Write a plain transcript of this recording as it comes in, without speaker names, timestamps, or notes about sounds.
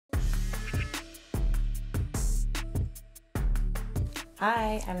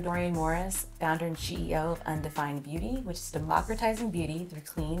Hi, I'm Dorian Morris, founder and CEO of Undefined Beauty, which is democratizing beauty through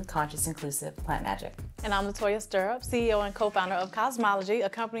clean, conscious, inclusive plant magic. And I'm LaToya Stirrup, CEO and co-founder of Kazmaleje, a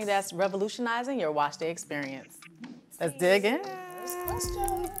company that's revolutionizing your wash day experience. Let's dig in. First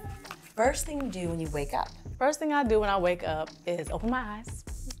question. First thing you do when you wake up? First thing I do when I wake up is open my eyes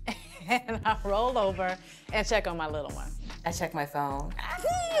and I roll over and check on my little one. I check my phone.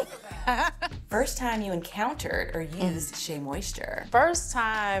 First time you encountered or used SheaMoisture? First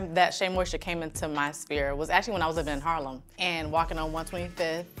time that SheaMoisture came into my sphere was actually when I was living in Harlem and walking on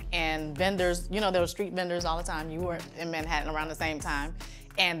 125th, and vendors, you know, there were street vendors all the time. You were in Manhattan around the same time,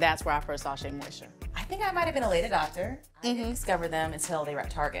 and that's where I first saw SheaMoisture. I think I might have been a late adopter. I didn't discover them until they were at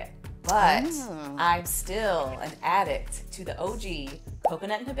Target. But I'm still an addict to the OG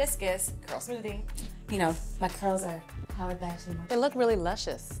coconut and hibiscus curl smoothie. You know, my curls are powered by SheaMoisture. They look really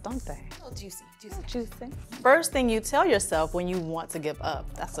luscious, don't they? A little juicy, Juicy. First thing you tell yourself when you want to give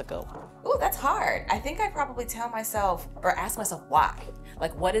up. That's a good one. Ooh, that's hard. I think I probably tell myself or ask myself why.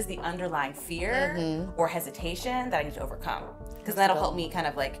 Like, what is the underlying fear or hesitation that I need to overcome? Because that'll help me kind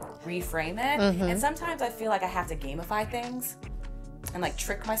of like reframe it. And sometimes I feel like I have to gamify things and like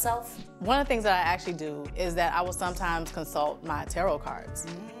trick myself. One of the things that I actually do is that I will sometimes consult my tarot cards.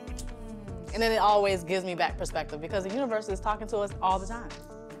 And then it always gives me back perspective because the universe is talking to us all the time.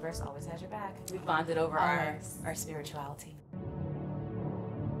 The universe always has your back. We bonded over our spirituality.